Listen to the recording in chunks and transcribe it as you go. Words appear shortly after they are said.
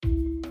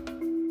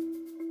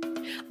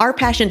Our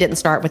passion didn't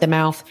start with the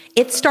mouth.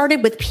 It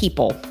started with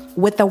people,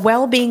 with the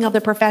well-being of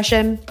the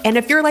profession. And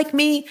if you're like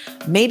me,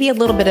 maybe a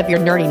little bit of your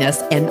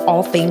nerdiness and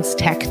all things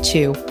tech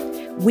too.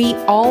 We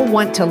all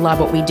want to love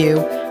what we do,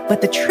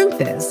 but the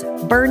truth is,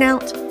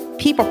 burnout,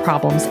 people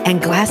problems,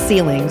 and glass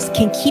ceilings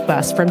can keep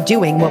us from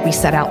doing what we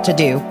set out to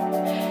do.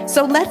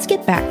 So let's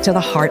get back to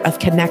the heart of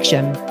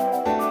connection.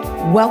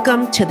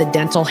 Welcome to the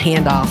Dental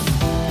Handoff.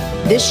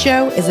 This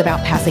show is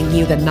about passing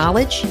you the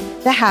knowledge,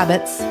 the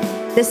habits,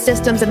 the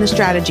systems, and the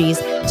strategies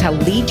to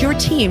lead your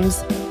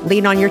teams,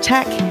 lean on your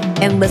tech,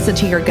 and listen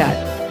to your gut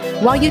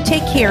while you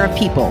take care of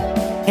people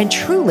and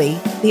truly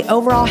the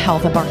overall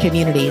health of our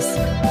communities.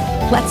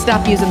 Let's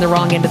stop using the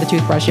wrong end of the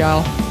toothbrush,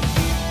 y'all.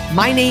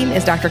 My name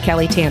is Dr.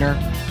 Kelly Tanner.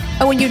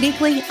 Oh, and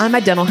uniquely, I'm a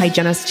dental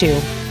hygienist too.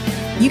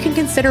 You can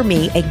consider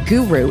me a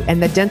guru in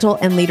the dental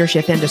and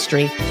leadership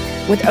industry.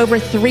 With over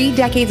 3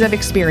 decades of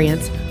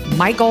experience,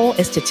 my goal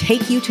is to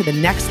take you to the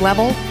next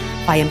level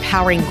by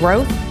empowering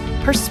growth,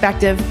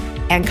 perspective,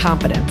 and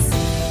confidence.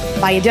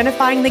 By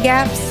identifying the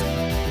gaps,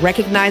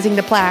 recognizing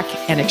the plaque,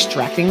 and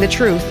extracting the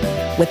truth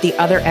with the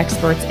other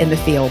experts in the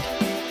field.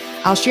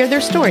 I'll share their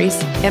stories,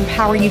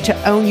 empower you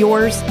to own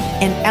yours,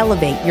 and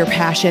elevate your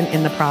passion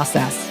in the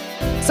process.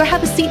 So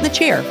have a seat in the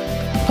chair,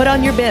 put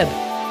on your bib,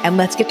 and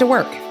let's get to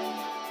work.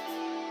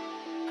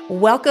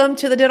 Welcome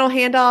to the Dental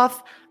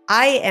Handoff.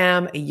 I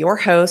am your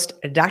host,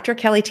 Dr.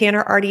 Kelly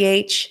Tanner,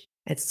 RDH.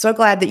 It's so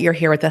glad that you're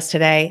here with us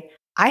today.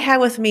 I have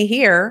with me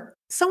here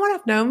someone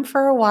I've known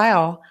for a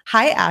while.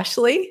 Hi,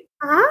 Ashley.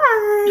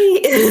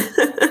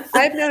 Hi.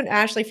 I've known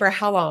Ashley for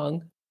how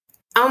long?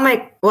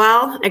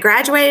 Well, I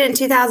graduated in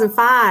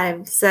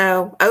 2005.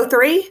 So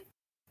 03?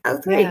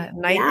 03. Yeah.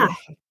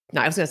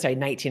 No, I was going to say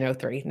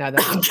 1903. No,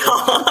 that's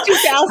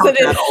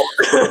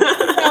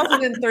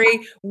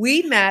 2003.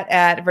 We met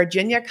at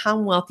Virginia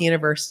Commonwealth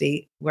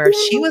University, where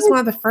she was one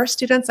of the first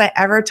students I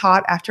ever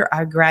taught after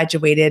I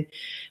graduated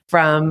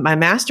from my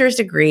master's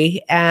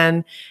degree.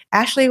 And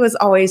Ashley was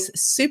always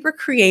super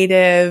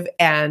creative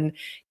and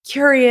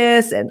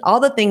curious and all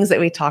the things that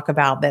we talk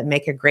about that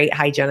make a great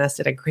hygienist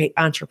and a great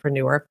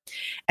entrepreneur.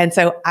 And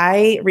so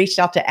I reached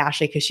out to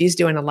Ashley because she's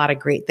doing a lot of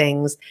great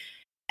things.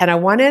 And I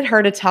wanted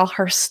her to tell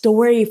her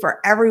story for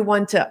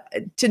everyone to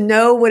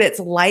know what it's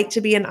like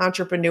to be an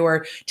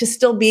entrepreneur, to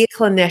still be a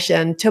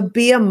clinician, to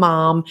be a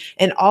mom,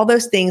 and all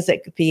those things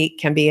that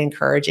can be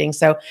encouraging.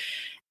 So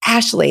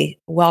Ashley,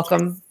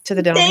 welcome to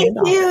the Dental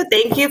Handoff.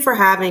 Thank you for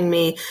having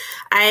me.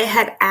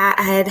 I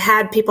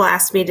had people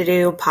ask me to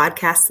do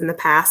podcasts in the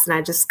past, and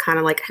I just kind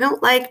of I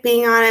don't like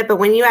being on it. But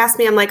when you asked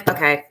me, I'm like,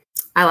 okay,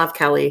 I love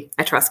Kelly.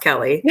 I trust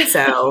Kelly.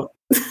 So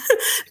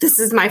this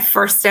is my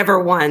first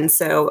ever one.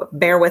 So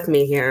bear with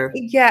me here.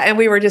 Yeah. And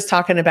we were just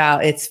talking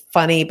about, it's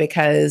funny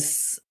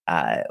because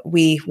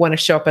we want to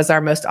show up as our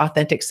most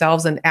authentic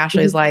selves. And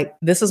Ashley's like,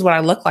 this is what I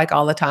look like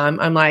all the time.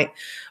 I'm like,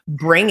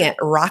 bring it,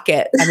 rock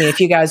it. I mean, if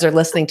you guys are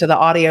listening to the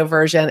audio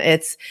version,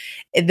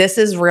 this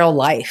is real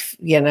life.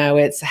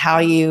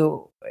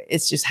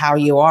 It's just how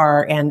you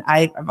are. And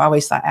I've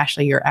always thought,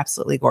 Ashley, you're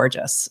absolutely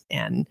gorgeous.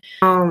 And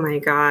oh my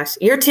gosh,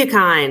 you're too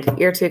kind.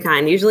 You're too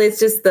kind. Usually it's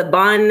just the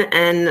bun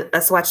and a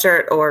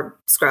sweatshirt or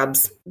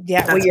scrubs.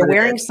 Yeah. Well, you're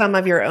wearing some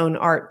of your own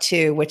art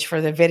too, which for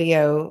the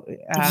video,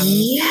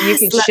 you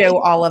can show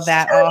all of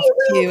that off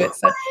too.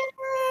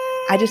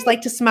 I just like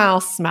to smile.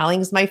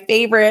 Smiling is my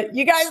favorite.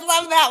 You guys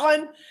love that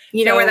one.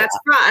 You know where that's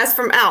from? That's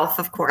from Elf,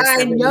 of course.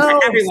 I know.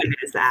 Everyone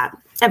knows that.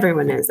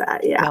 Everyone knows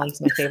that. Yeah.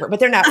 Smiling's my favorite, but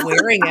they're not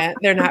wearing it.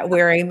 They're not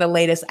wearing the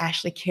latest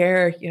Ashley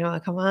Kear.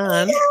 Come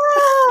on.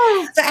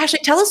 Yeah. So Ashley,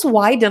 tell us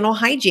why dental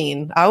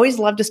hygiene. I always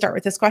love to start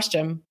with this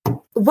question.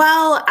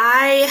 Well,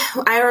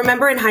 I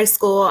remember in high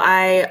school,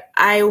 I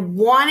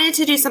wanted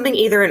to do something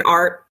either in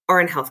art or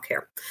in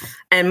healthcare.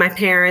 And my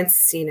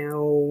parents,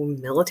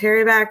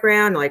 military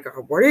background, like,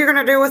 what are you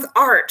going to do with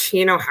art?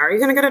 How are you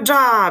going to get a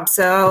job?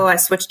 So I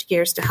switched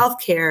gears to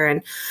healthcare,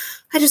 and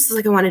I just was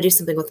like, I want to do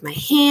something with my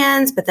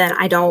hands, but then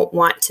I don't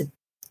want to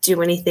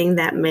do anything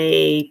that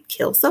may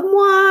kill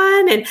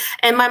someone.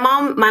 And my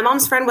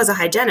mom's friend was a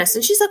hygienist,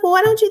 and she's like, well,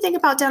 why don't you think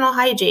about dental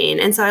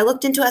hygiene? And so I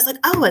looked into it. I was like,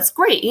 oh, it's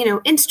great.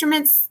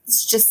 Instruments,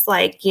 it's just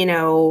like,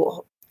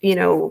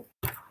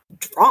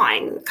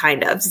 drawing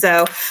kind of.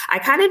 So I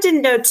kind of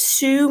didn't know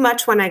too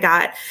much when I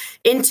got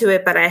into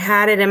it, but I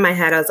had it in my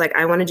head. I was like,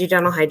 I want to do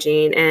dental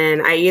hygiene.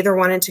 And I either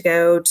wanted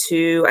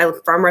to I'm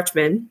from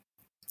Richmond.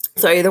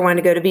 So I either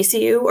wanted to go to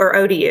VCU or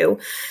ODU,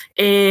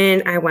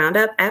 and I wound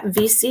up at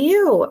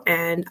VCU,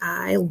 and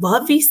I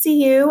love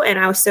VCU. And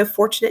I was so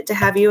fortunate to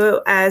have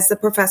you as a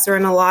professor,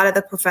 and a lot of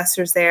the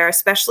professors there,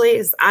 especially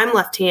as I'm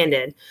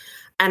left-handed.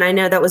 And I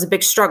know that was a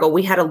big struggle.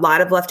 We had a lot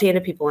of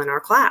left-handed people in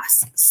our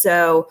class.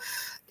 So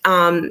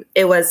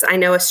it was, I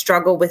know, a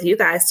struggle with you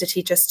guys to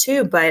teach us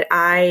too, but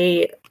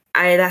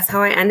that's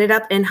how I ended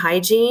up in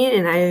hygiene,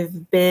 and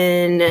I've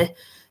been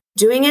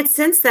doing it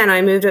since then.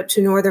 I moved up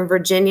to Northern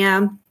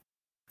Virginia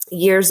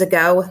years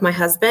ago with my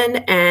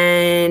husband,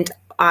 and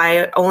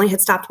I only had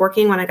stopped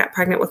working when I got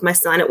pregnant with my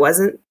son. It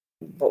wasn't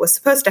what was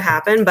supposed to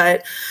happen,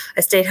 but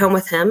I stayed home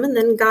with him and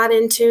then got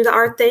into the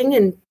art thing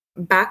and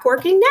back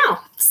working now.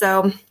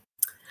 So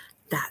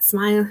that's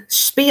my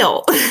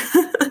spiel.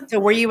 So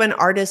were you an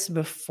artist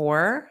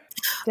before?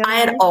 I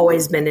had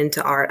always been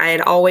into art. I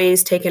had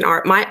always taken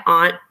art. My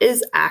aunt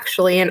is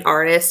actually an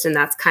artist, and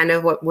that's kind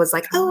of what was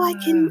like, oh,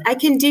 I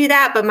can do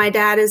that. But my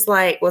dad was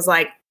like,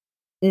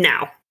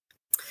 no.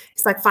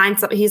 He's like, find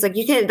something. He's like,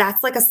 you can,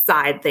 that's like a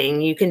side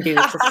thing you can do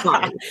for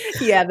fun.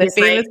 Yeah. The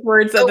famous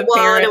words of the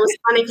parent. And it was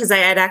funny because I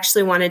had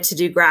actually wanted to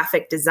do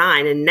graphic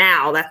design, and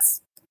now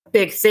that's a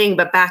big thing.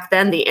 But back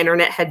then the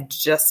internet had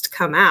just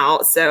come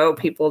out, so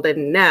people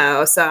didn't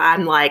know. So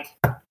I'm like,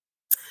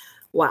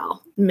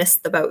 wow,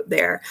 missed the boat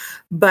there.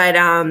 But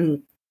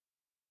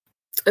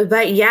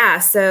yeah,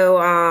 so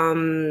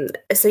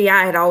yeah,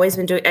 I had always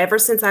been doing ever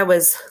since I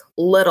was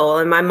little,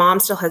 and my mom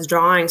still has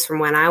drawings from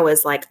when I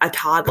was like a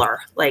toddler,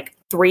 like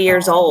 3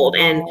 years old,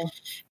 and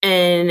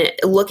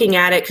looking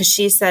at it, because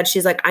she's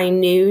like, I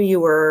knew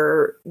you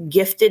were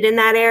gifted in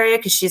that area,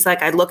 because she's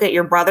like, I'd look at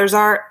your brother's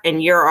art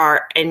and your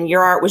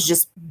art was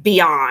just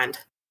beyond.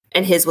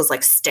 And his was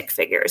like stick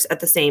figures at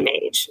the same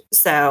age.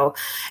 So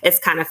it's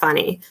kind of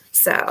funny.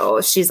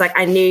 So she's like,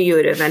 I knew you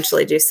would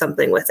eventually do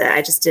something with it.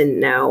 I just didn't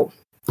know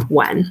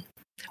when.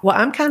 Well,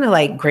 I'm kind of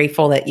like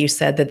grateful that you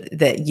said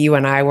that you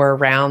and I were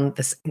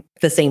around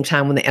the same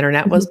time when the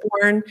internet was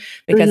born,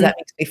 because that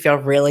makes me feel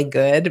really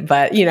good.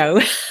 But,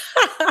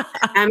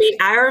 I mean,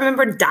 I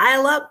remember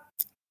dial up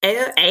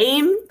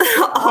AIM.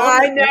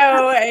 I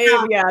know.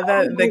 AIM,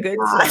 yeah, the good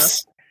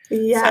stuff.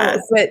 Yes.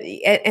 So,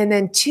 and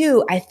then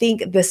too, I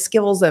think the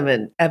skills of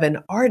an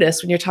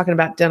artist, when you're talking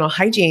about dental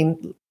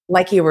hygiene,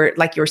 like you were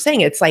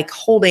saying, it's like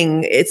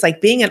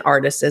being an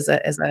artist as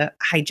a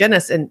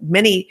hygienist, and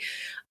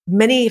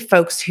many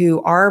folks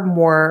who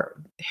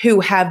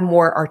have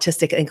more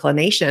artistic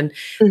inclination,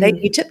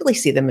 you typically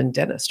see them in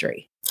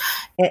dentistry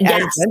as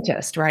a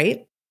dentist,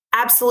 right?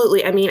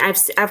 Absolutely. I mean,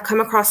 I've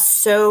come across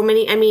so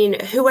many. I mean,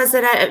 who was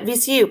it at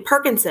VCU?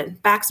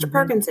 Baxter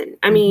Perkinson.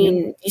 I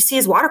mean, you see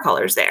his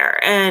watercolors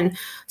there, and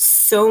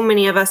so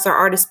many of us are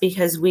artists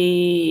because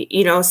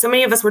so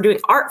many of us were doing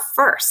art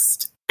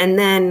first, and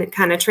then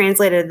kind of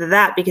translated to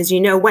that because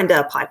when to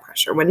apply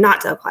pressure, when not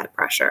to apply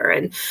pressure.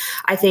 And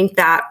I think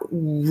that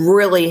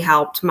really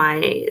helped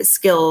my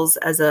skills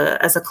as a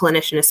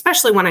clinician,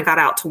 especially when I got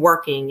out to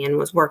working and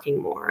was working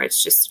more.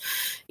 It's just,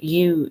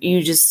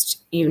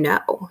 it's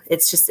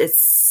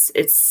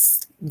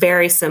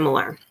very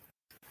similar.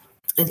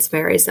 It's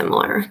very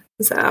similar.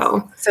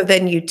 So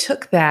then you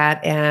took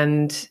that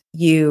and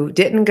you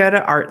didn't go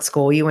to art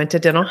school. You went to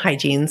dental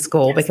hygiene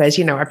school because,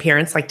 our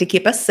parents like to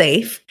keep us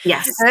safe.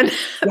 Yes. And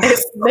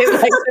they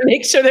like to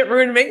make sure that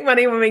we're going to make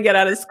money when we get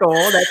out of school.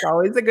 That's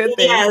always a good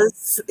thing.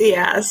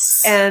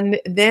 Yes.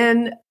 And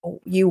then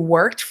you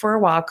worked for a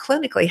while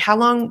clinically. How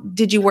long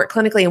did you work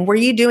clinically? And were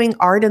you doing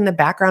art in the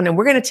background? And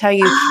we're going to tell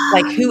you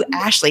who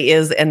Ashley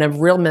is in a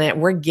real minute.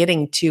 We're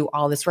getting to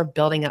all this. We're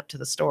building up to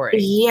the story.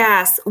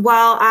 Yes.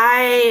 Well,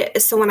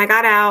 so when I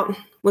got out,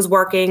 was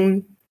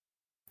working,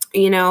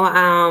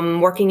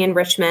 working in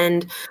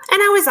Richmond, and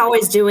I was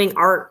always doing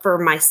art for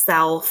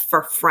myself,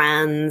 for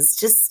friends,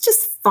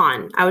 just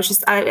fun.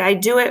 I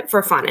do it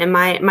for fun. And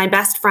my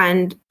best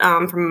friend,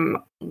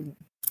 from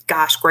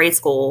grade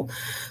school,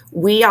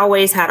 we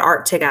always had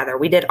art together.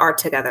 We did art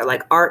together.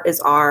 Like art is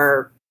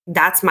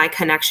that's my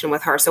connection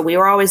with her. So we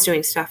were always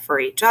doing stuff for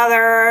each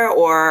other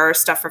or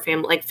stuff for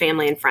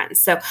family and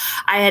friends. So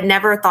I had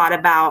never thought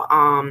about,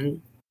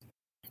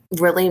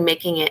 really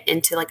making it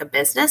into like a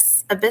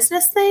business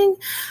thing.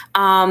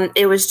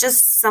 It was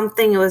just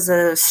something, it was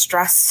a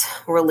stress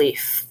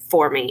relief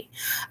for me.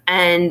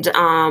 And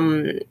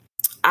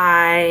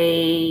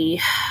I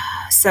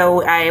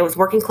was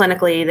working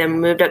clinically, then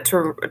moved up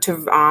to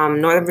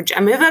Northern Virginia.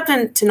 I moved up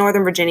to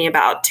Northern Virginia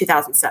about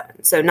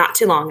 2007. So not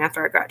too long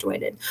after I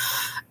graduated,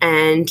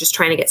 and just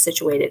trying to get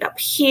situated up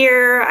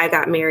here. I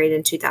got married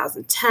in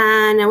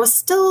 2010. I was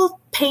still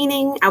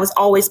painting. I was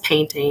always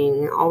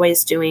painting,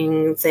 always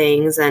doing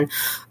things. And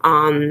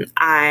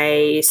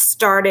I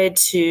started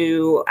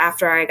to,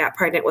 after I got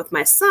pregnant with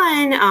my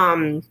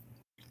son,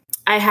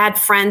 I had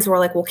friends who were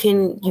like, well,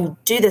 can you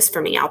do this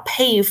for me? I'll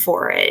pay you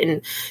for it.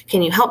 And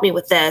can you help me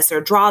with this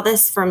or draw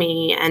this for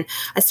me? And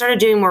I started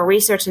doing more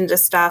research into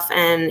stuff.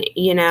 And,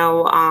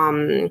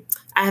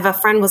 I have a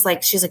friend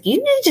she's like, you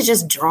need to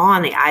just draw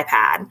on the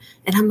iPad.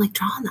 And I'm like,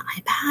 draw on the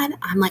iPad?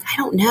 I'm like, I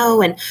don't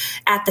know. And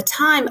at the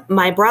time,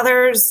 my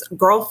brother's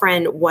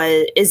girlfriend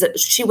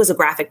she was a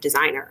graphic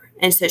designer.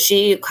 And so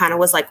she kind of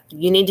was like,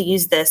 you need to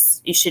use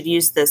this. You should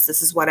use this.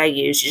 This is what I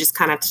use. You just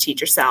kind of have to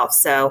teach yourself.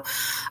 So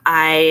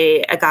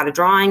I got a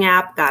drawing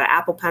app, got an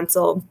Apple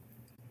Pencil,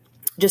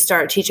 just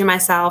started teaching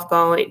myself,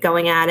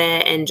 going at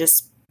it, and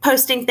just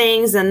posting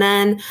things. And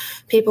then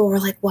people were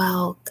like,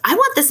 well, I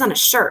want this on a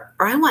shirt,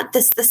 or I want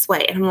this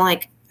way. And I'm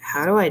like,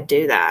 how do I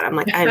do that? I'm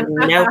like, I have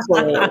no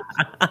clue.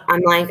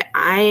 I'm like,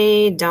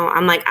 I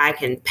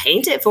can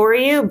paint it for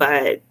you,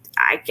 but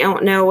I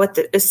don't know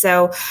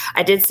so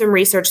I did some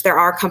research. There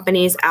are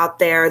companies out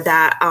there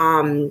that,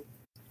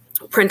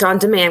 print on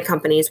demand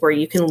companies where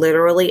you can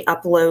literally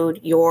upload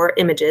your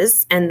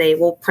images and they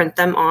will print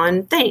them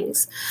on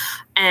things.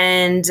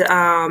 And,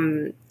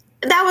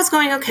 that was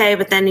going okay,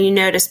 but then you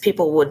notice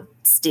people would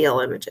steal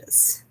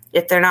images.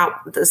 If they're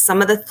not,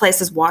 some of the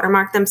places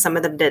watermarked them, some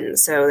of them didn't.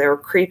 So they were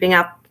creeping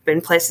up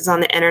in places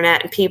on the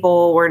internet, and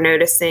people were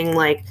noticing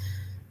like,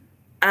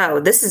 oh,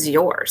 this is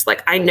yours.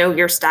 Like, I know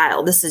your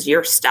style. This is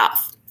your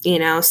stuff,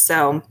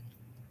 So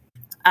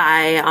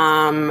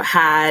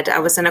I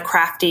was in a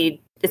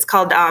crafty, it's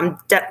called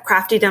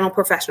Crafty Dental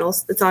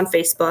Professionals. It's on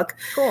Facebook.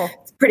 Cool.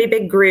 It's a pretty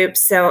big group.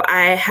 So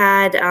I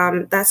had,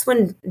 that's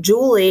when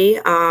Julie,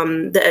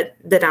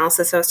 the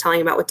analyst I was telling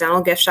you about with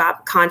Dental Gift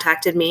Shop,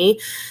 contacted me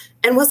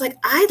and was like,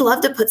 I'd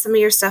love to put some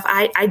of your stuff.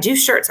 I do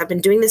shirts. I've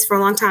been doing this for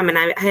a long time. And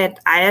I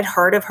had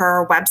heard of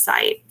her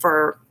website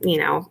for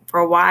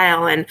a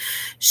while, and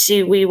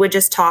we would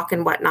just talk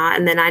and whatnot.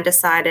 And then I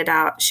decided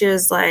she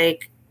was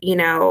like,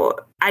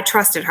 I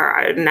trusted her,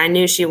 and I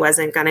knew she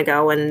wasn't going to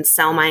go and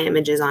sell my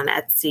images on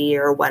Etsy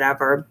or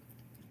whatever.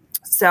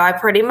 So I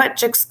pretty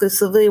much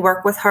exclusively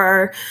work with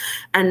her.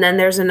 And then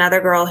there's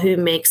another girl who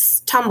makes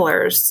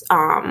tumblers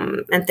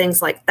and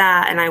things like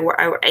that. And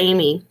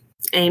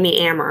Amy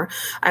Ammer,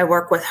 I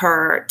work with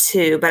her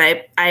too. But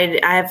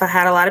I've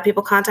had a lot of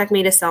people contact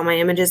me to sell my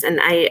images, and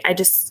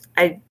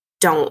I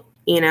don't.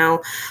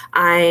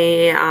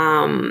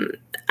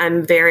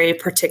 I'm very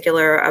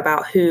particular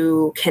about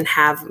who can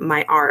have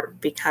my art,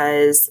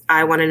 because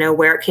I want to know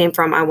where it came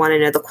from. I want to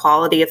know the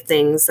quality of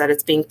things that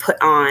it's being put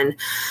on,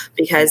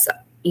 because,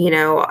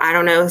 I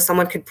don't know,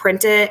 someone could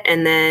print it,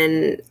 and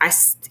then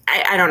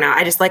I don't know.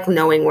 I just like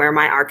knowing where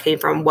my art came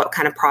from, what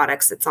kind of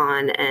products it's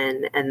on,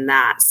 and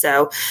that.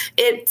 So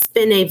it's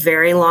been a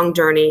very long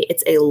journey.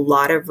 It's a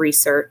lot of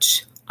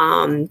research.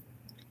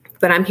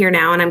 But I'm here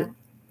now, and I'm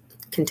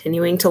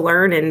continuing to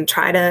learn and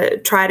try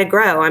to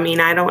grow. I mean,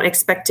 I don't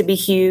expect to be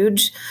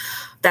huge.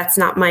 That's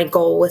not my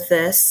goal with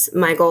this.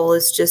 My goal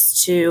is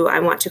just I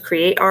want to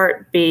create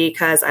art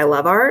because I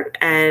love art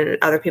and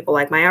other people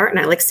like my art, and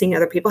I like seeing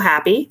other people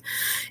happy.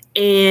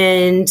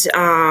 And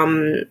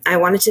I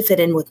wanted to fit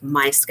in with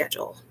my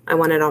schedule. I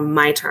want it on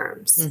my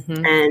terms.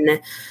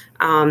 Mm-hmm.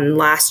 And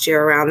last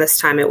year around this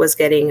time, it was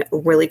getting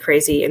really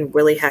crazy and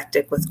really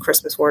hectic with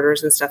Christmas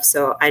orders and stuff.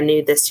 So I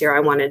knew this year I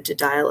wanted to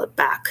dial it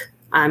back.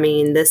 I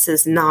mean, this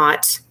is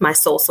not my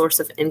sole source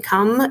of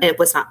income. It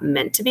was not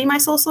meant to be my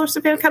sole source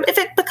of income. If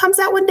it becomes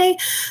that one day,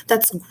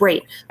 that's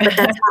great. But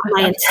that's not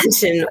my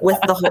intention with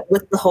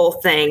the whole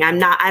thing.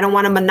 I don't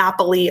want a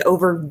monopoly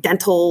over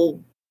dental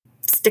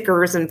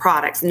stickers and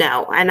products.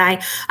 No. And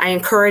I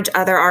encourage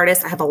other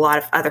artists. I have a lot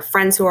of other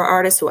friends who are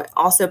artists who I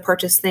also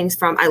purchase things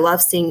from. I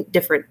love seeing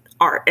different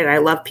art, and I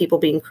love people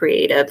being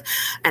creative.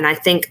 And I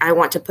think I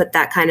want to put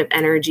that kind of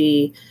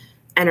energy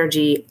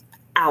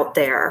out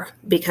there,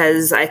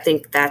 because I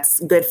think that's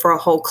good for a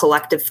whole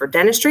collective for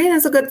dentistry, and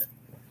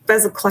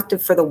as a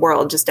collective for the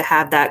world, just to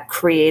have that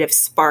creative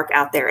spark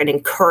out there and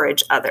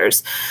encourage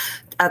others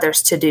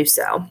to do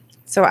so.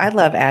 So I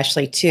love,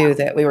 Ashley, too,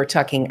 that we were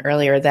talking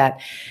earlier, that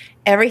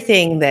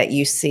everything that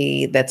you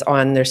see that's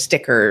on their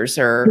stickers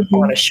or mm-hmm.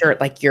 on a shirt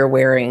like you're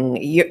wearing,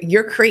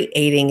 you're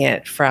creating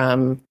it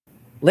from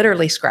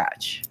literally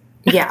scratch.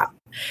 Yeah.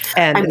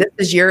 And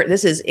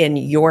this is in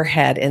your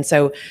head. And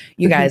so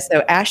you guys,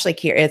 so Ashley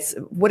Kear,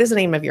 what is the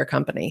name of your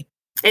company?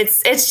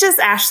 It's just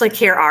Ashley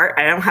Kear Art.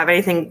 I don't have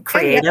anything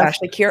creative. Yeah,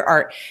 Ashley Kear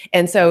Art.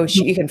 And so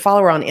you can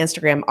follow her on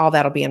Instagram. All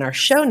that'll be in our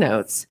show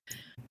notes.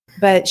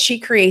 But she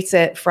creates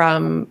it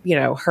from,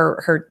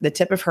 the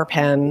tip of her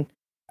pen,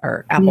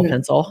 or Apple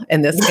pencil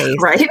in this case,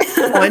 right?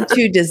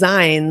 onto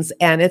designs,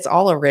 and it's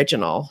all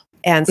original.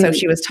 And so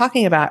she was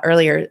talking about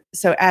earlier.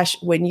 So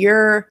Ash, when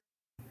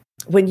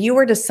you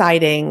were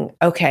deciding,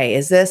 okay,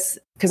 is this,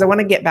 because I want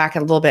to get back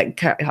a little bit,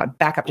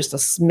 back up just a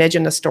smidge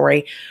in the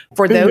story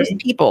for those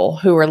people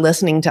who are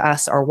listening to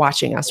us or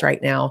watching us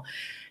right now,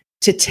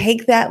 to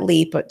take that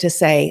leap, to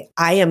say,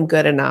 I am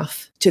good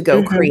enough to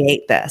go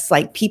create this.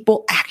 Like,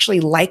 people actually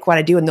like what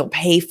I do and they'll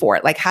pay for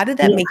it. Like, how did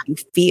that make you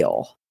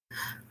feel?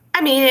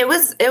 I mean, I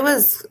was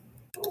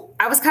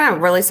kind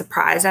of really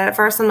surprised at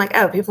first. I'm like,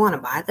 oh, people want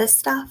to buy this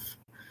stuff?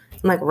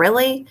 I'm like,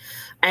 really?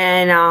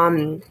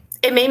 And,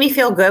 it made me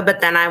feel good, but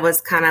then I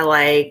was kind of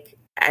like,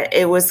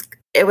 it was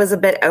a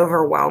bit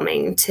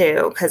overwhelming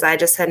too, because I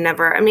just had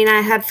never,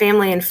 I had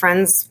family and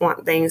friends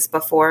want things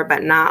before,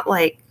 but not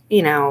like,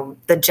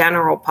 the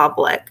general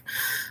public.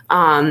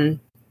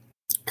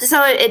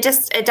 So it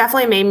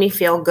definitely made me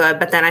feel good,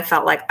 but then I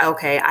felt like,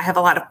 okay, I have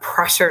a lot of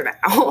pressure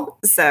now.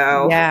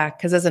 So yeah,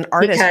 because as an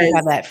artist, you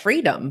have that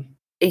freedom.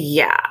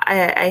 Yeah,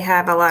 I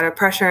have a lot of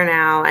pressure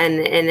now,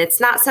 and it's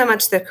not so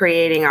much the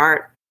creating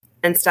art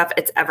and stuff;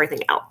 it's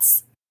everything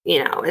else.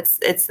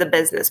 It's the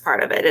business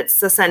part of it. It's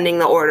the sending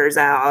the orders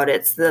out.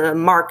 It's the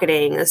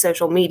marketing, the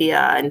social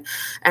media,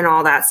 and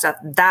all that stuff.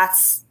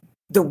 That's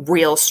the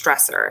real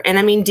stressor.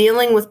 And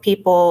dealing with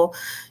people,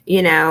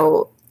 we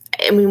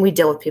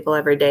deal with people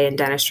every day in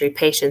dentistry,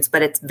 patients,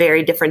 but it's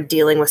very different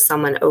dealing with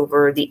someone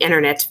over the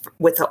internet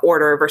with an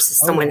order versus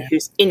someone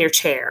who's in your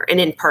chair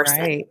and in person.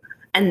 Right.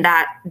 And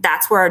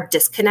that's where our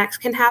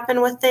disconnect can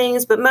happen with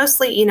things. But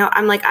mostly,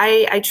 I'm like,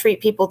 I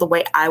treat people the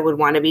way I would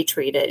want to be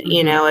treated,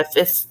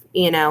 if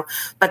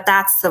but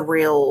that's the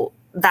real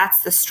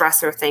that's the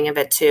stressor thing of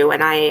it too.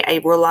 And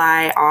I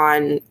rely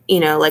on,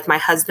 like my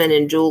husband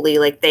and Julie,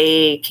 like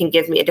they can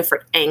give me a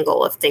different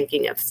angle of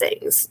thinking of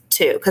things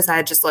too. Cause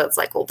it's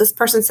like, well, this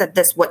person said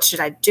this, what should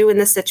I do in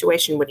this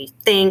situation? What do you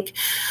think?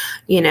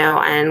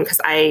 And cause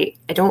I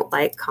don't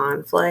like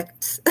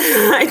conflict.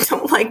 I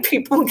don't like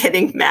people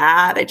getting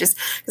mad.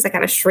 Cause I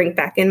kind of shrink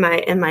back in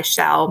my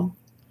shell.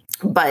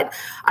 But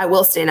I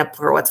will stand up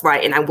for what's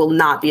right, and I will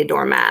not be a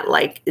doormat.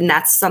 And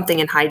that's something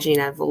in hygiene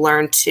I've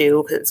learned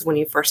too, because when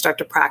you first start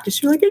to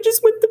practice, you're like, I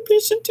just want the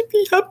patient to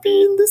be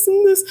happy and this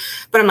and this.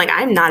 But I'm like,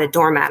 I'm not a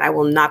doormat. I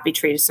will not be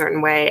treated a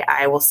certain way.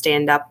 I will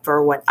stand up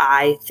for what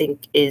I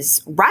think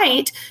is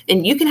right.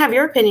 And you can have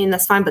your opinion,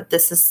 that's fine, but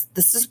this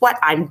is what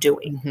I'm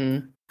doing.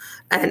 Mm-hmm.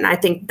 And I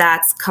think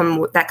that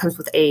comes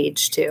with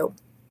age too.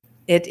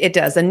 It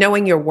does. And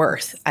knowing your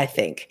worth, I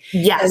think.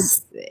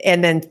 Yes.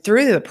 And then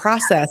through the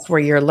process where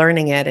you're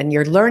learning it, and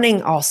you're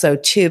learning also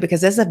too,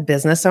 because as a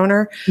business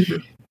owner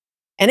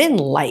and in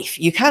life,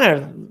 you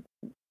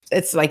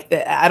it's like,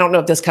 I don't know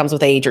if this comes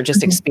with age or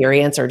just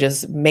experience or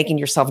just making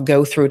yourself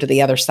go through to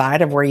the other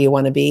side of where you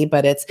want to be,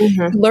 but it's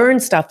learn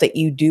stuff that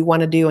you do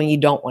want to do and you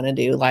don't want to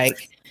do,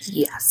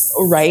 yes.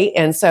 Right.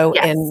 And so,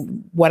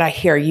 and what I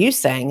hear you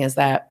saying is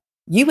that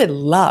you would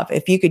love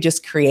if you could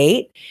just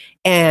create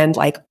and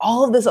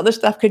all of this other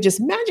stuff could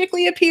just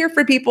magically appear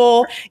for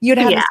people. You'd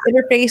have this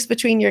interface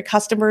between your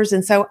customers.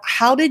 And so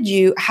how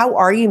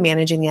are you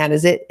managing that?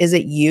 Is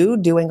it you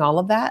doing all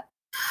of that?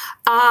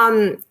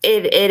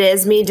 It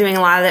is me doing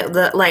a lot of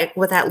it,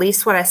 with at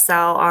least what I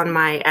sell on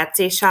my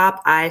Etsy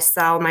shop. I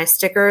sell my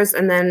stickers,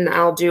 and then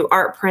I'll do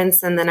art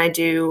prints, and then I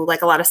do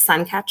a lot of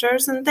sun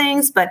catchers and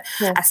things. But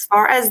as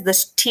far as the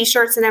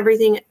t-shirts and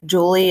everything,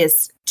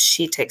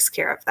 she takes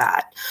care of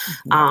that.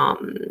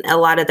 A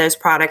lot of those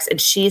products, and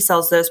she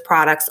sells those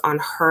products on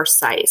her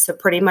site. So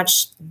pretty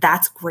much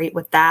that's great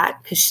with that,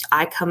 because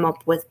I come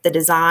up with the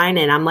design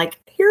and I'm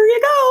like, here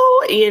you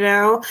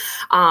go,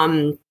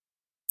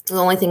 The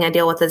only thing I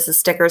deal with is the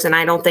stickers, and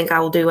I don't think I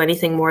will do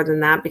anything more than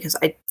that because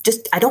I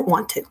don't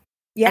want to.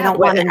 Yeah, I don't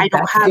want it. I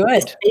don't have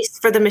the space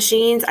for the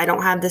machines. I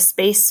don't have the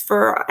space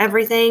for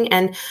everything.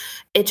 And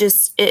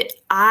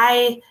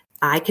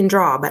I can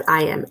draw, but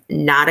I am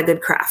not a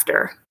good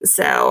crafter.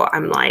 So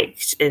I'm like,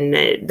 and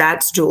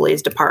that's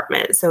Julie's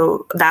department.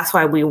 So that's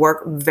why we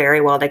work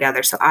very well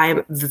together. So I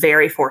am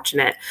very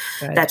fortunate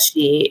that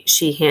she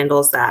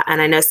handles that.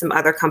 And I know some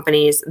other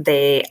companies,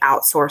 they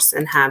outsource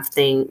and have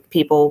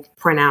people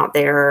print out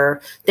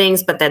their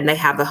things, but then they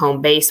have the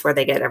home base where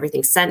they get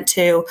everything sent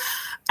to.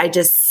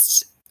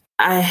 That's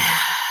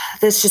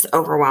just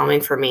overwhelming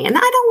for me. And I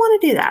don't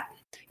want to do that.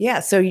 Yeah.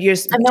 So you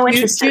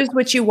choose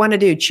what you want to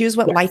do. Choose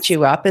what lights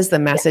you up is the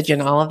message and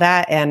all of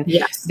that. And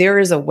there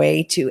is a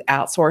way to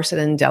outsource it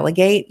and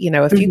delegate.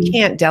 If you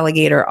can't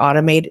delegate or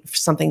automate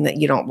something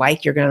that you don't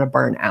like, you're going to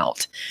burn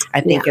out,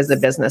 I think, as a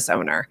business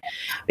owner,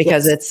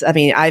 because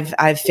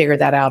I've figured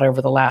that out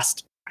over the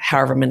last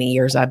however many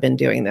years I've been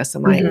doing this.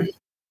 I'm like,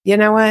 you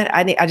know what?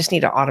 I just need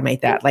to automate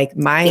that.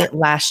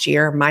 Last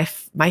year,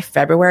 my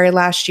February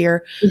last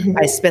year,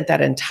 I spent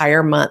that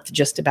entire month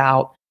just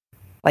about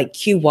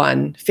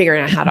Q1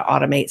 figuring out how to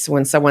automate. So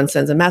when someone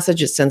sends a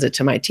message, it sends it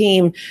to my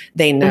team.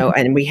 They know,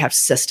 and we have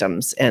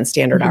systems and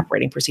standard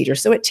operating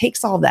procedures. So it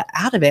takes all that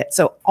out of it.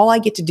 So all I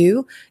get to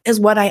do is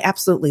what I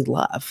absolutely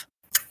love.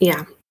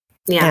 Yeah.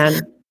 Yeah.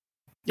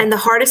 And the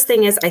hardest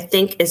thing I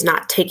think, is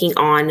not taking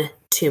on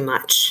too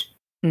much.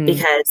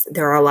 Because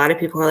there are a lot of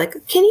people who are like,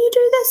 can you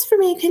do this for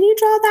me? Can you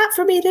draw that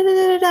for me? Da, da,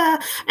 da, da,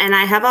 da. And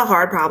I have a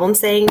hard problem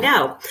saying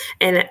no.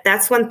 And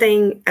that's one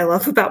thing I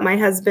love about my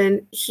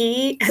husband.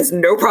 He has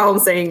no problem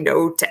saying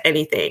no to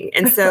anything.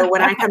 And so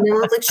when I come in, I'm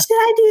like, should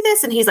I do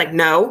this? And he's like,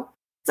 no.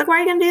 It's like, why are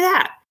you going to do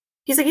that?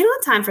 He's like, you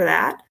don't have time for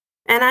that.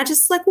 And I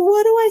just well,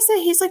 what do I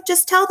say? He's like,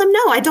 just tell them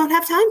no, I don't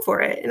have time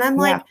for it. And I'm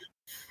like,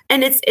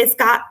 and it's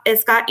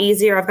got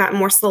easier. I've gotten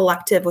more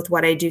selective with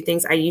what I do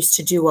things. I used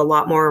to do a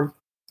lot more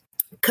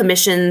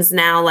commissions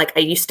now. I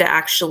used to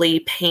actually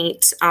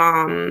paint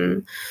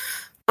a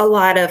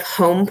lot of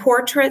home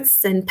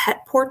portraits and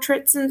pet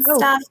portraits and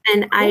stuff.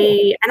 And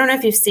I don't know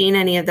if you've seen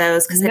any of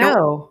those, because I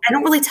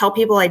don't really tell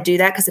people I do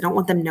that because I don't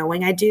want them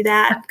knowing I do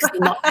that, because I'm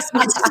not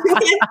supposed to do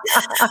it.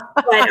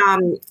 But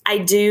I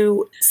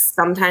do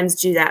sometimes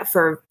do that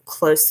for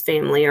close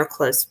family or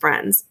close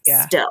friends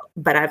still.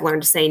 But I've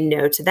learned to say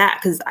no to that,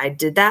 because I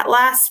did that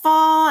last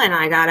fall and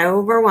I got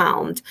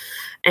overwhelmed.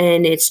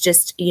 And it's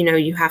just,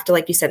 you have to,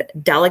 like you said,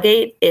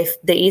 delegate.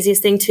 If the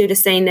easiest thing to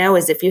say no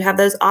is if you have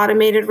those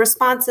automated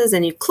responses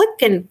and you click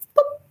and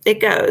boop,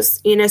 it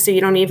goes, so you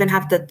don't even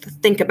have to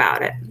think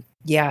about it.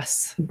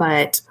 Yes.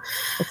 But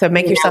so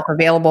make yourself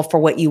available for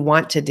what you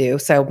want to do.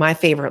 So my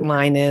favorite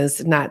line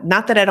is not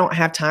that I don't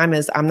have time,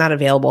 is I'm not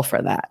available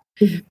for that,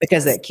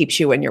 because it keeps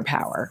you in your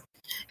power.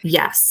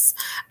 Yes.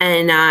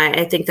 And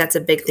I think that's a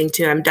big thing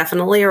too. I'm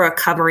definitely a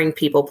recovering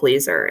people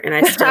pleaser, and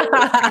I still,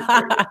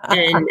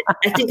 and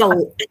I think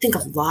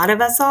a lot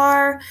of us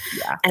are,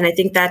 and I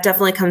think that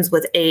definitely comes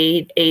with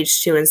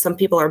age too. And some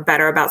people are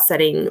better about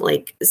setting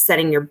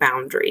your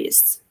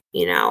boundaries.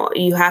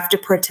 You have to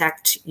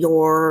protect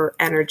your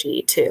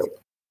energy too.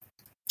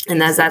 And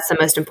that's the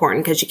most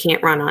important, because you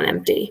can't run on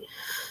empty.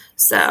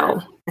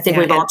 So I think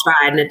we've all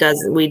tried,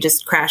 and we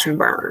just crash and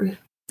burn.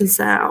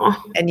 So,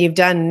 and you've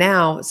done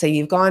now, so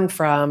you've gone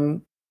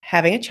from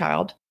having a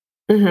child,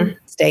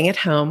 staying at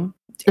home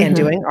and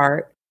doing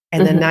art.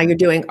 And then now you're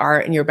doing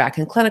art and you're back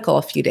in clinical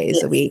a few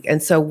days a week.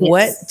 And so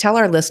tell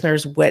our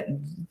listeners what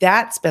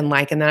that's been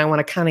like. And then I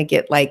want to kind of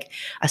get like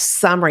a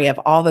summary of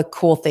all the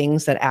cool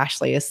things that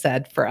Ashley has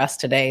said for us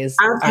today as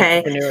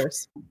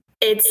entrepreneurs.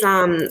 It's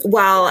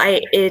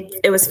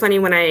it was funny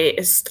when I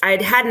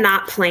had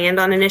not planned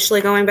on initially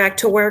going back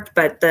to work,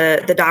 but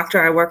the doctor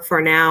I work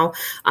for now,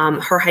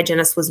 her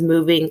hygienist was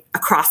moving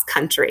across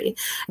country,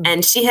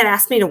 and she had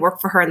asked me to work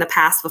for her in the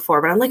past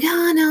before, but I'm like,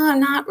 oh no, I'm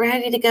not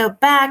ready to go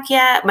back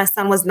yet. My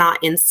son was not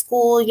in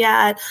school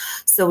yet,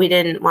 so we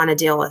didn't want to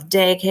deal with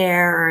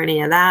daycare or any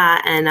of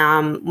that. And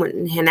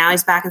now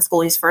he's back in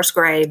school. He's first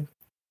grade.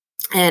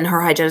 And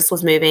her hygienist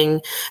was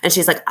moving, and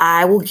she's like,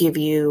 I will give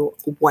you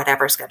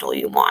whatever schedule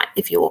you want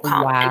if you will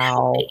come and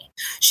help me.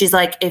 She's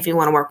like, if you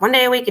want to work 1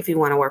 day a week, if you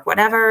want to work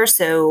whatever.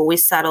 So we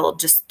settled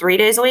just 3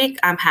 days a week.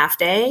 I'm half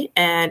day,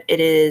 and it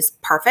is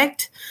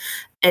perfect.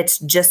 It's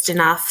just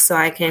enough so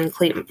I can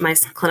keep my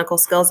clinical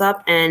skills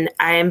up. And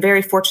I am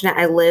very fortunate.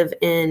 I live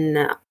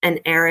in an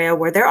area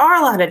where there are a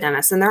lot of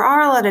dentists and there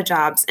are a lot of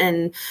jobs.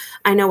 And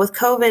I know with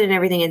COVID and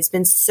everything, it's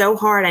been so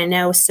hard. I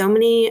know so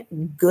many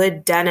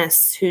good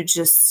dentists who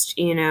just,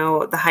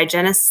 the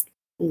hygienists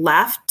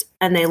left,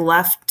 and they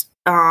left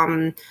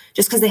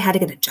just because they had to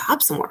get a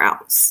job somewhere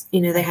else.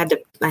 They had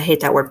to, I hate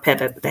that word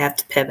pivot, but they have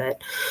to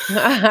pivot.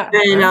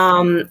 And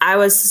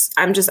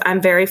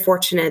I'm very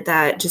fortunate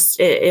that just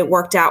it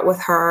worked out with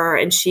her.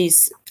 And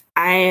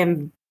I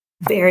am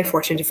very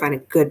fortunate to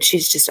find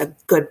she's just a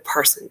good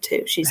person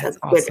too. She's as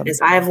good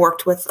as I've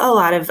worked with a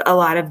lot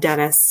of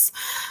dentists,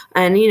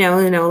 and,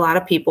 a lot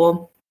of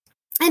people.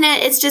 And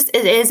it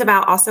is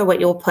about also what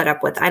you'll put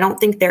up with. I don't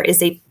think there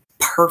is a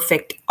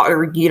perfect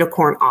or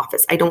unicorn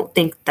office. I don't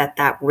think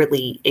that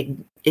really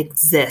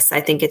exists. I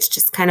think it's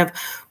just kind of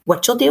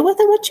what you'll deal with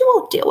and what you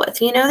won't deal with.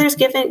 There's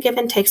give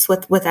and takes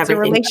with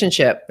everything.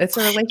 It's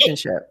a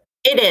relationship.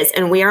 It is.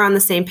 And we are on the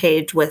same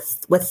page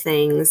with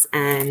things.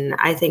 And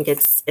I think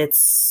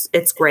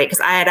it's great,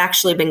 because I had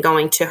actually been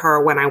going to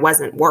her when I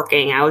wasn't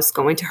working. I was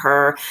going to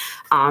her,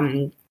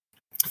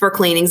 for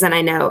cleanings. And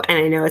I know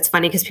it's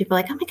funny because people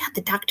are like, oh my God,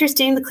 the doctor's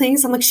doing the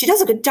cleanings. I'm like, she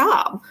does a good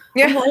job.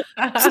 Yeah.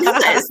 Like, she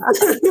does.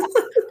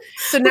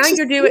 So now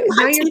you're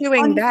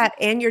doing that,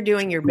 and you're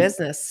doing your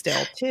business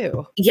still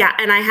too. Yeah.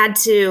 And I had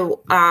to,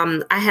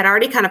 I had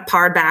already kind of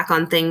pared back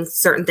on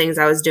certain things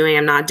I was doing.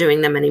 I'm not doing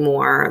them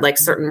anymore. Like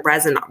certain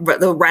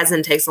the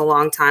resin takes a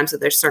long time. So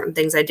there's certain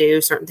things I do,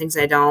 certain things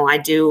I don't. I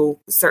do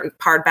certain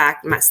pared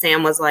back.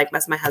 Sam was like,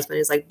 that's my husband.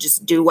 He's like,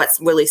 just do what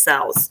really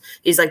sells.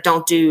 He's like,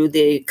 don't do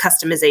the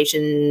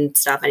customization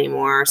stuff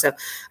anymore. So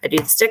I do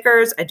the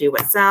stickers. I do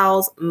what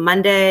sells.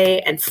 Monday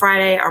and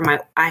Friday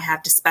I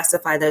have to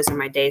specify those are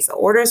my days the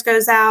orders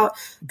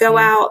go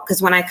out,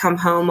 because when I come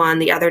home on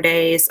the other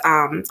days,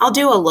 I'll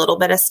do a little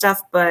bit of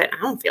stuff, but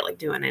I don't feel like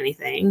doing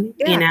anything,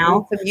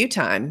 Some you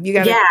time. You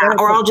got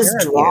or I'll just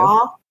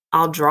draw.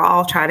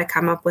 I'll try to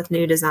come up with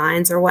new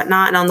designs or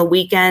whatnot. And on the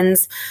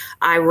weekends,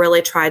 I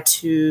really try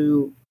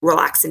to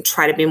relax and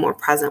try to be more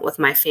present with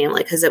my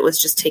family, because it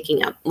was just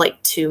taking up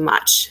like too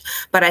much.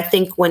 But I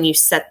think when you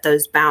set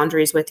those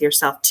boundaries with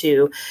yourself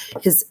too,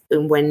 because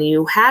when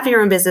you have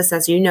your own business,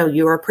 as you know,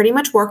 you are pretty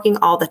much working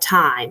all the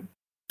time,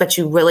 but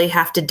you really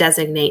have to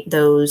designate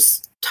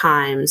those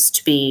times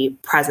to be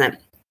present.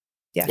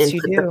 Yes, and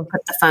you do.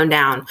 Put the phone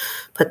down,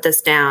 put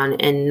this down,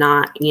 and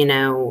not,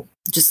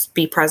 just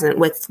be present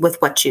with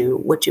what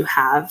you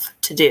have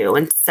to do,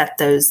 and set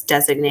those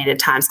designated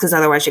times, because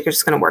otherwise you're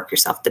just going to work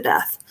yourself to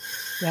death.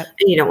 Yep.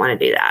 And you don't want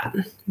to do that.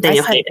 Then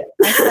you'll hate it.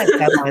 I set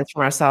deadlines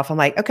for myself. I'm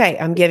like, okay,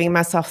 I'm giving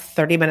myself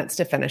 30 minutes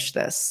to finish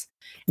this.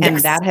 And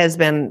that has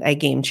been a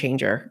game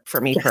changer for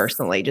me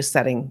personally, just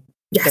setting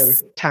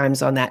those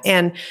times on that.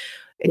 And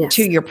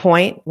to your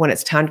point, when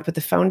it's time to put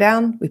the phone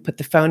down, we put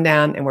the phone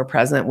down, and we're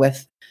present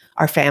with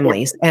our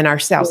families and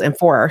ourselves, and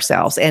for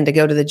ourselves, and to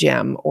go to the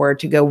gym or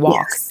to go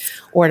walk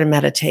or to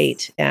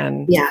meditate,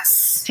 and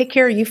take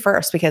care of you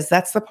first, because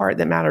that's the part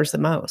that matters the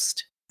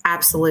most.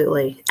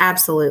 Absolutely.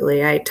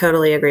 Absolutely. I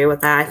totally agree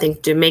with that. I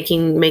think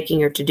making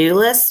your to-do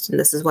list, and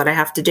this is what I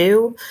have to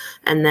do.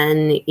 And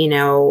then,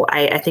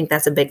 I think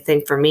that's a big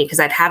thing for me,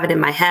 because I'd have it in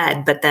my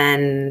head, but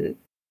then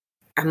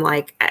I'm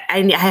like,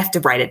 I have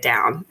to write it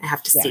down. I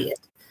have to see it.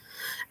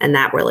 And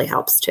that really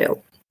helps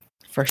too.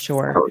 For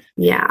sure. So,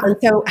 yeah. And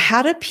so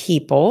how do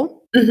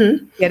people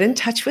get in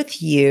touch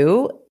with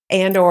you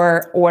and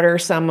or order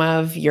some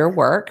of your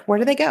work? Where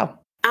do they go?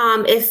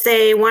 If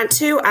they want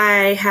to,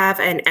 I have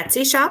an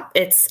Etsy shop.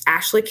 It's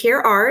Ashley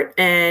Kear Art,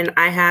 and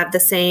I have the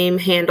same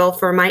handle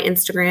for my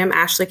Instagram,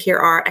 Ashley Kear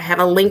Art. I have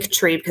a link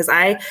tree because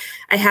I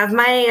have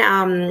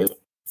my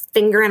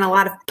finger in a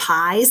lot of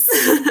pies.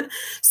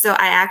 So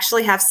I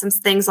actually have some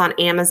things on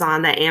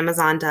Amazon that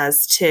Amazon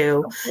does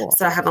too. Oh, cool.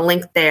 So I have a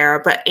link there,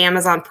 but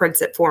Amazon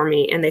prints it for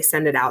me and they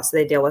send it out. So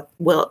they deal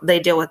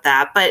with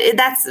that, but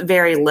that's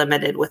very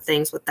limited with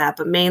things with that.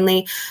 But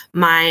mainly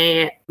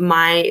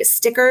my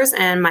stickers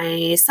and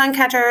my sun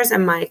catchers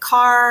and my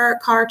car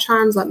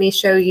charms. Let me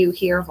show you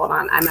here. Hold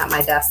on, I'm at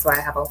my desk, so I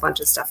have a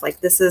bunch of stuff.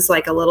 Like this is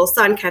like a little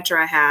sun catcher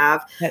I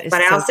have, but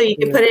so also you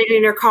can put it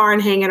in your car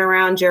and hang it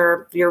around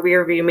your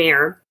rear view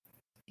mirror.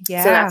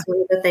 Yeah. So that's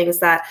one of the things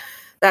that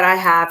I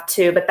have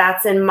too, but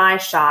that's in my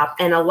shop.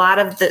 And a lot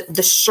of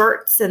the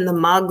shirts and the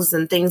mugs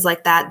and things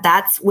like that,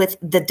 that's with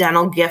the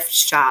Dental Gift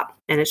Shop.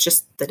 And it's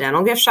just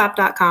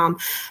thedentalgiftshop.com.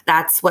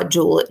 That's what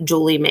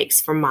Julie makes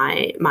for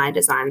my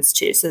designs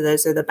too. So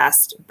those are the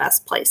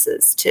best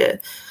places to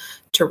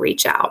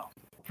reach out.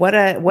 What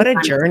a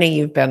journey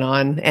you've been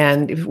on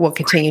and will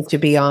continue to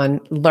be on,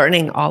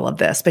 learning all of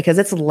this, because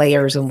it's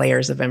layers and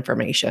layers of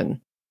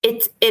information.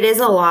 It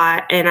is a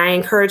lot. And I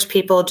encourage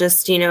people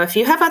just, if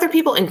you have other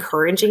people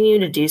encouraging you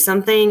to do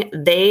something,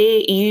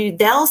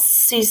 they'll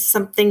see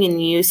something in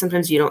you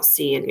sometimes you don't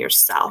see in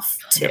yourself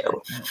too.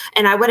 100%.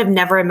 And I would have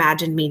never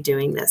imagined me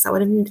doing this. I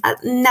would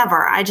have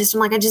never. I just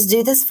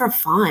do this for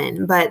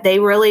fun. But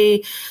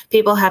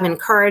people have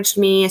encouraged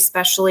me,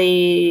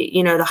 especially,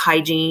 the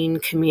hygiene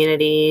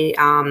community.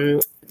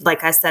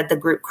 Like I said, the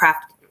group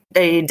craft,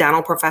 the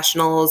dental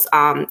professionals,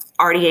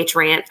 RDH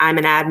Rant. I'm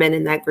an admin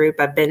in that group.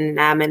 I've been an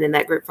admin in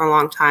that group for a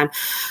long time.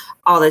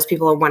 All those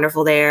people are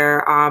wonderful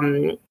there.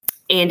 Andy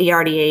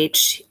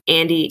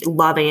RDH,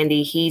 love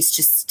Andy. He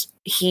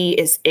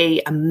is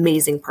a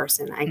amazing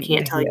person. I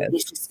can't tell you.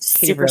 He's just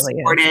super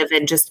supportive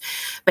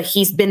but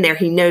he's been there.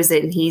 He knows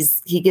it, and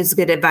he gives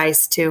good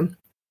advice too.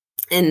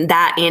 And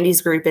that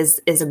Andy's group is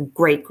a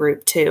great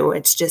group too.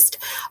 It's just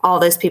all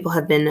those people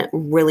have been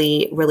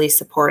really, really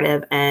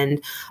supportive.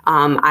 And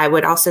I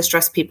would also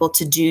stress people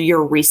to do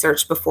your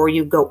research before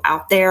you go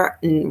out there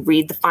and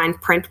read the fine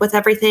print with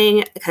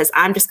everything, because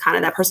I'm just kind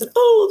of that person.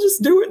 Oh, I'll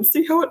just do it and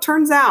see how it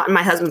turns out. And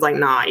my husband's like,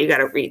 nah, you got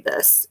to read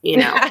this, where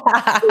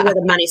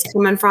the money's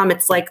coming from.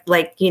 It's like,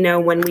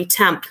 when we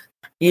temp,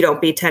 you're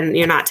not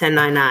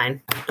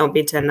 1099. Don't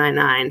be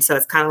 1099. So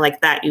it's kind of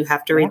like that. You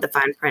have to read the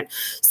fine print,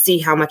 see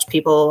how much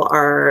people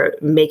are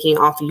making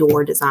off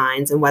your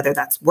designs and whether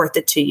that's worth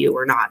it to you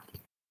or not.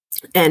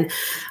 And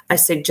I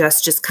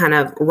suggest just kind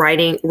of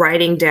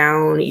writing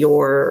down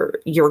your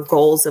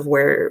goals of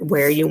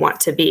where you want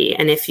to be.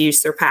 And if you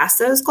surpass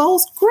those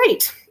goals,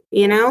 great.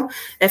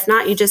 If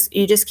not, you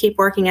just keep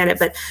working at it.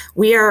 But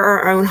we are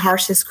our own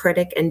harshest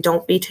critic, and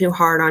don't be too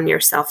hard on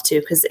yourself too,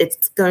 because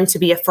it's going to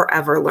be a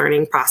forever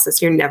learning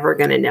process. You're never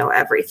going to know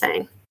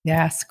everything.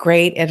 Yes.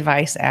 Great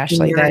advice,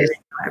 Ashley. That is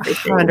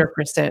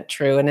 100%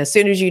 true. And as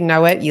soon as you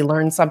know it, you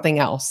learn something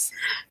else.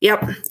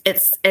 Yep.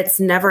 It's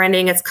never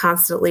ending. It's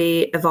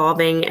constantly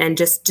evolving, and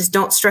just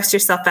don't stress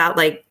yourself out.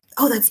 Like,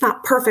 oh, that's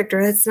not perfect,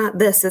 or that's not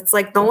this. It's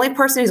like the only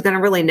person who's going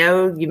to really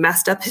know you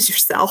messed up is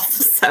yourself.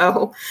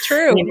 So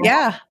true.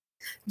 Yeah.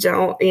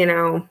 Don't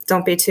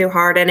be too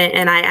hard in it.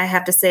 And I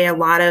have to say, a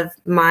lot of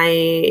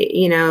my,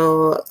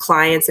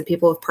 clients and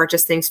people who've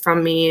purchased things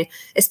from me,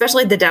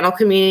 especially the dental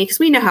community, because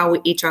we know how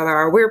each other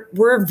are.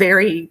 We're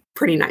very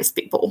pretty nice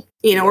people.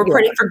 We're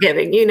pretty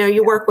forgiving.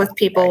 You work with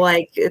people,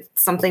 like if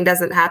something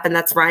doesn't happen,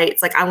 that's right.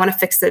 It's like, I want to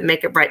fix it and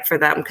make it right for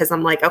them, because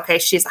I'm like, okay,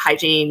 she's a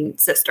hygiene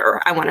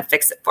sister. I want to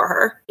fix it for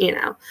her,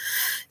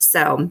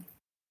 So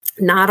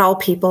not all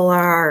people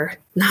are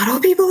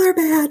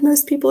bad.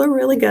 Most people are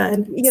really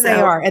good. Yeah, they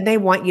are. And they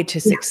want you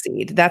to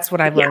succeed. That's what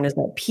I've learned, is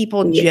that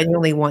people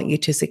genuinely want you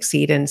to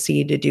succeed and see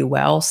you to do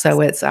well. So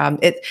it's,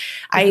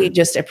 I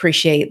just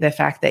appreciate the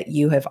fact that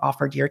you have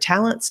offered your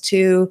talents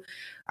to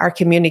our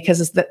community, because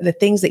it's the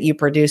things that you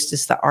produce,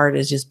 the art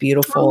is just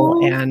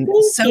beautiful and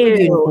so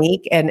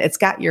unique, and it's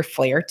got your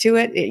flair to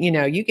it.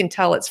 You can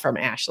tell it's from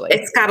Ashley.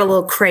 It's got a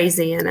little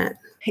crazy in it.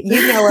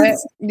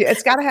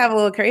 It's got to have a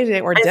little crazy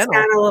in it. It's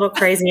got a little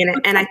crazy in it.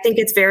 And I think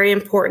it's very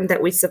important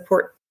that we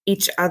support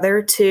each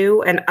other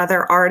too, and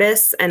other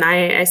artists. And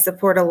I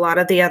support a lot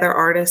of the other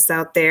artists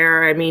out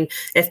there. I mean,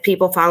 if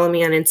people follow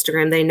me on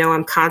Instagram, they know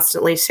I'm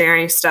constantly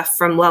sharing stuff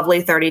from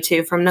Lovely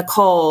 32, from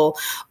Nicole,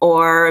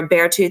 or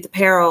Beartooth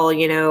Apparel,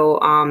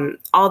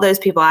 all those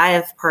people I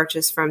have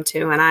purchased from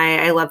too. And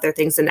I love their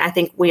things. And I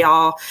think you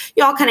all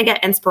kind of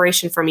get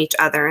inspiration from each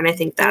other. And I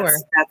think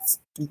that's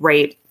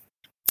great.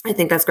 I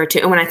think that's great too.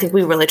 And I think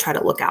we really try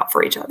to look out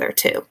for each other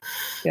too.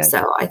 Good.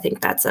 So I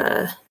think that's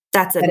a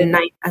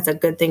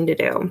good thing to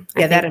do.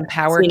 That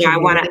empowers. I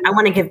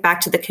want to give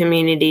back to the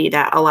community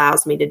that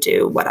allows me to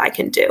do what I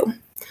can do.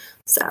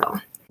 So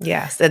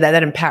yes,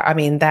 that empower. I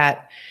mean,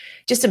 that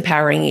just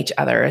empowering each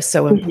other is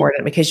so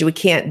important, because we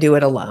can't do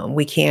it alone.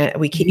 You can't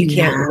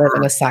live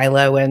in a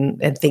silo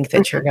and think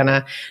that you're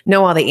gonna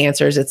know all the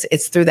answers.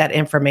 It's through that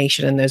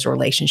information and those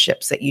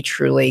relationships that you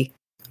truly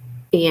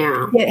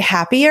get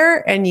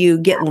happier, and you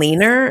get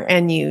leaner,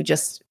 and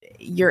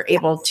you're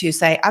able to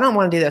say, I don't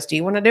want to do this. Do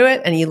you want to do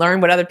it? And you learn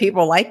what other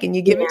people like, and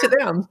you give it to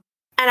them.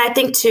 And I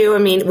think too,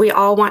 we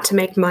all want to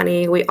make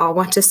money. We all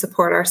want to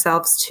support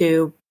ourselves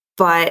too.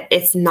 but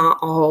it's not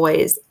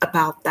always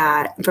about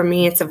that. For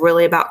me, it's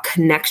really about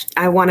connect.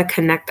 I want to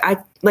connect. I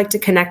like to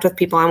connect with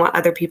people. I want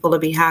other people to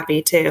be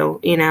happy too.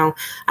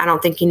 I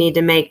don't think you need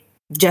to make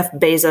Jeff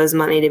Bezos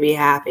money to be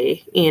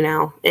happy.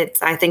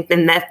 I think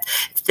then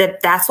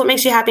that's what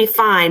makes you happy.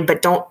 Fine.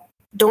 But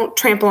don't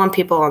trample on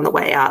people on the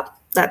way up.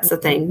 That's the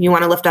thing. You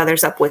want to lift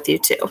others up with you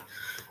too.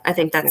 I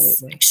think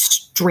that's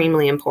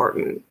extremely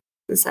important.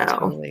 So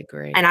totally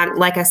agree. And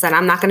like I said,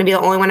 I'm not going to be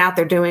the only one out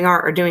there doing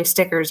art or doing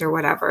stickers or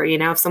whatever.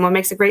 If someone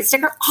makes a great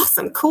sticker,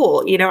 awesome,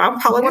 cool. I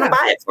probably want to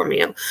buy it from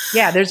you.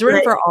 Yeah, there's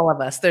room for all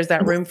of us. There's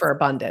that room for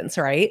abundance,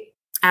 right?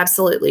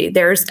 Absolutely.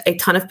 There's a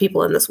ton of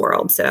people in this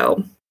world.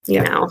 So,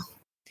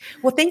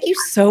 Well, thank you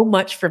so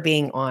much for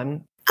being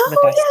on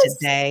with us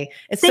today.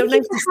 It's so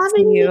nice to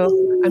see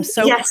you. I'm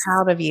so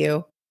proud of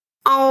you.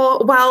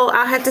 Oh, well,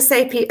 I have to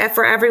say,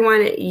 for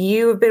everyone,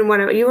 you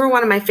were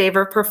one of my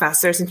favorite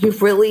professors, and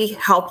you've really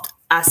helped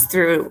us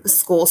through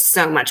school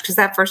so much. Because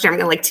that first year, I'm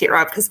going to tear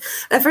up, because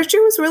that first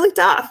year was really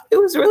tough. It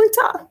was really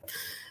tough.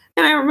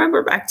 And I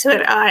remember back to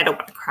it. I don't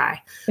want to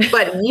cry,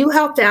 but you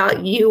helped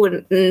out. You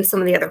and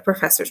some of the other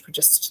professors were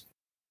just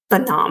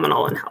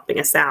phenomenal in helping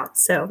us out.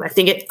 So I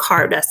think it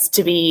carved us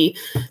to be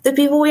the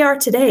people we are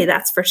today.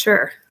 That's for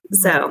sure.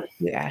 So,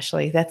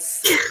 Ashley,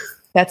 that's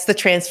the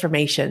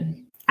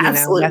transformation.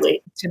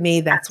 Absolutely. To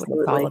me, that's what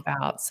it's all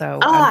about. So,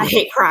 I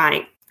hate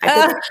crying.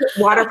 I put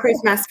waterproof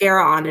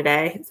mascara on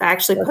today. So I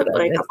actually put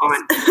makeup on.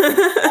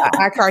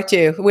 I cry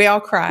too. We all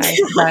cry.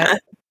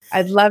 But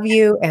I love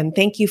you, and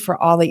thank you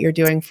for all that you're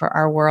doing for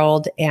our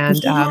world.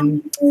 And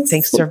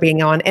thanks for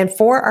being on. And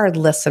for our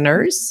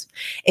listeners,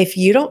 if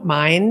you don't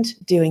mind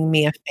doing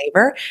me a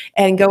favor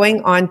and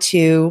going on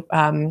to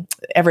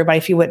everybody,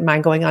 if you wouldn't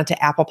mind going on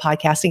to Apple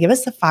Podcasts and give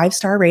us a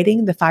 5-star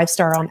rating. The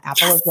 5-star on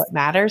Apple is what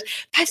matters.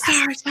 5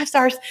 stars, 5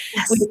 stars.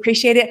 Yes. We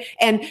appreciate it.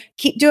 And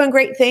keep doing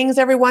great things,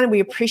 everyone. We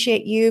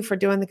appreciate you for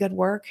doing the good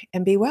work,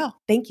 and be well.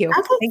 Thank you.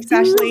 Okay. Thanks,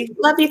 Ashley.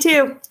 Love you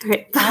too. All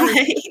right.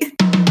 Bye.